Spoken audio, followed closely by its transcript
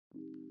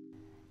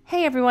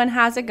Hey everyone,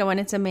 how's it going?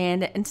 It's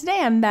Amanda, and today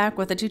I'm back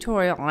with a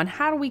tutorial on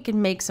how we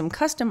can make some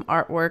custom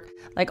artwork.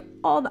 Like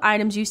all the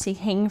items you see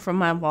hanging from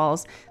my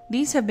walls,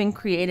 these have been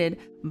created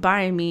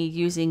by me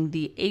using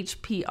the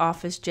HP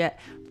OfficeJet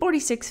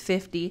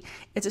 4650.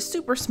 It's a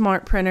super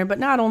smart printer, but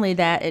not only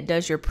that, it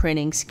does your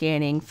printing,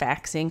 scanning,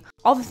 faxing,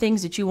 all the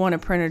things that you want a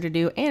printer to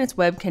do, and it's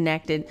web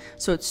connected,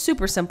 so it's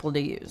super simple to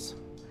use.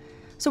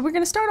 So we're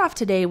going to start off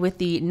today with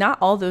the "Not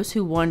all those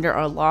who wander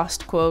are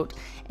lost" quote,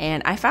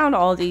 and I found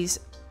all these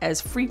as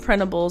free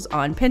printables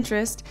on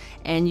Pinterest,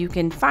 and you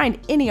can find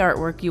any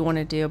artwork you want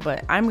to do,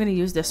 but I'm going to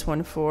use this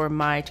one for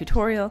my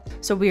tutorial.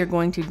 So we are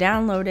going to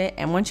download it,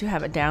 and once you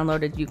have it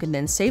downloaded, you can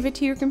then save it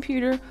to your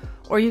computer,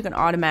 or you can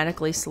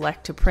automatically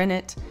select to print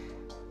it.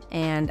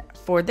 And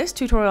for this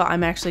tutorial,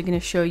 I'm actually going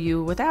to show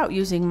you without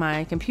using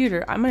my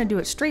computer. I'm going to do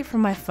it straight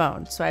from my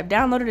phone. So I've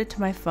downloaded it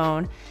to my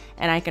phone,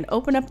 and I can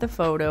open up the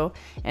photo,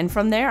 and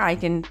from there I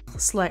can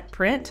select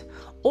print,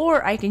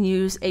 or I can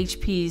use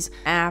HP's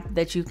app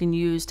that you can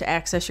use to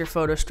access your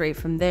photo straight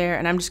from there.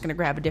 And I'm just going to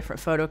grab a different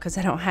photo because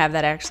I don't have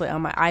that actually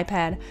on my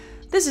iPad.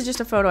 This is just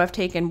a photo I've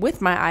taken with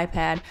my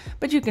iPad,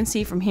 but you can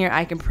see from here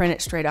I can print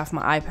it straight off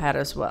my iPad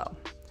as well.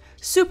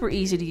 Super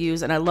easy to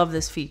use, and I love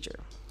this feature.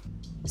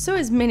 So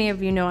as many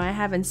of you know, I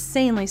have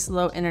insanely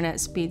slow internet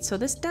speed, so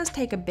this does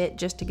take a bit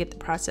just to get the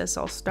process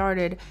all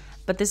started,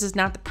 but this is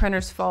not the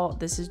printer's fault.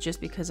 This is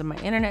just because of my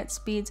internet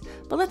speeds.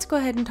 But let's go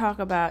ahead and talk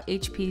about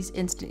HP's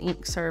Instant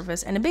Ink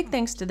service, and a big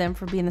thanks to them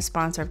for being the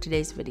sponsor of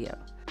today's video.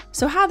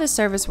 So how this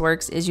service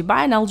works is you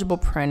buy an eligible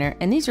printer,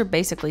 and these are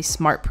basically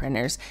smart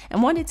printers,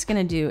 and what it's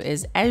going to do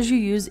is as you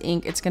use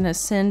ink, it's going to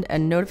send a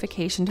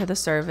notification to the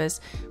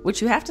service,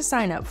 which you have to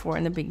sign up for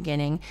in the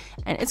beginning,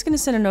 and it's going to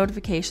send a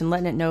notification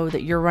letting it know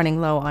that you're running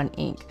low on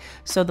ink.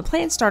 So the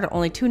plans start at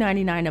only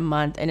 $2.99 a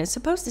month, and it's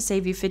supposed to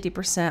save you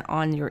 50%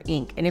 on your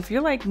ink. And if you're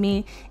like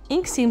me,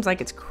 ink seems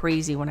like it's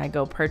crazy when I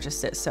go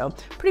purchase it, so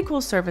pretty cool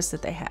service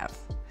that they have.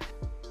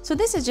 So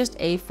this is just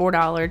a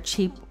 $4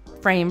 cheap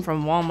frame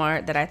from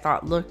Walmart that I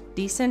thought looked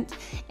decent,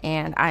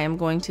 and I am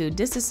going to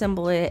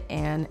disassemble it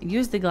and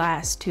use the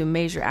glass to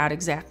measure out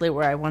exactly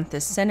where I want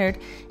this centered,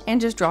 and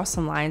just draw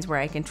some lines where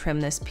I can trim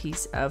this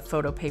piece of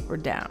photo paper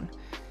down.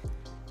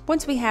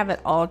 Once we have it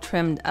all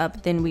trimmed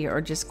up, then we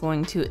are just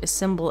going to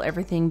assemble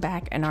everything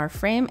back in our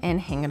frame and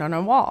hang it on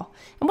our wall.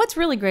 And what's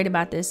really great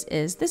about this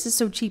is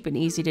so cheap and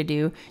easy to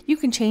do. You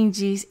can change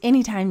these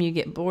anytime you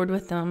get bored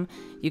with them.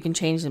 You can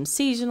change them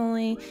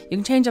seasonally. You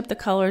can change up the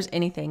colors,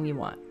 anything you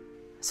want.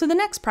 So the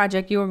next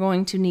project, you are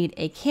going to need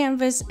a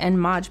canvas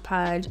and Mod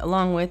Podge,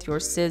 along with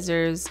your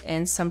scissors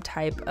and some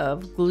type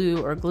of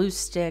glue or glue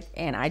stick,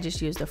 and I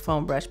just used a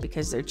foam brush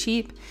because they're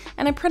cheap.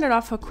 And I printed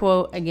off a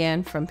quote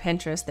again from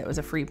Pinterest that was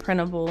a free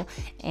printable,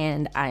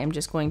 and I am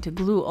just going to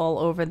glue all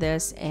over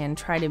this and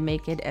try to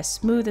make it as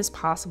smooth as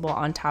possible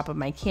on top of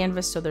my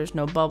canvas so there's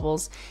no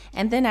bubbles.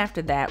 And then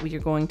after that, we are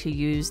going to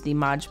use the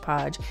Mod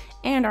Podge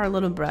and our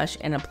little brush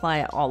and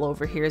apply it all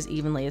over here as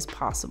evenly as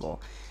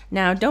possible.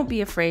 Now, don't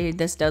be afraid,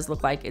 this does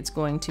look like it's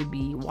going to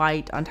be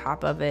white on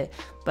top of it,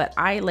 but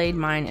I laid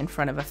mine in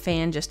front of a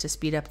fan just to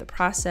speed up the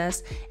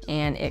process,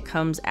 and it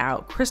comes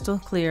out crystal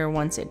clear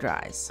once it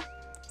dries.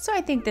 So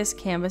I think this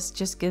canvas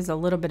just gives a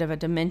little bit of a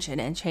dimension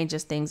and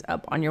changes things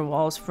up on your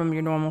walls from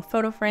your normal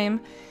photo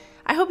frame.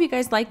 I hope you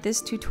guys liked this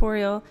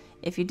tutorial.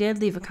 If you did,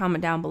 leave a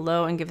comment down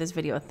below and give this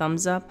video a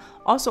thumbs up.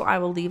 Also, I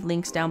will leave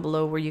links down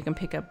below where you can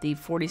pick up the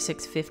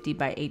 4650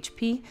 by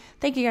HP.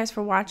 Thank you guys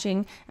for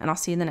watching, and I'll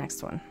see you in the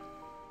next one.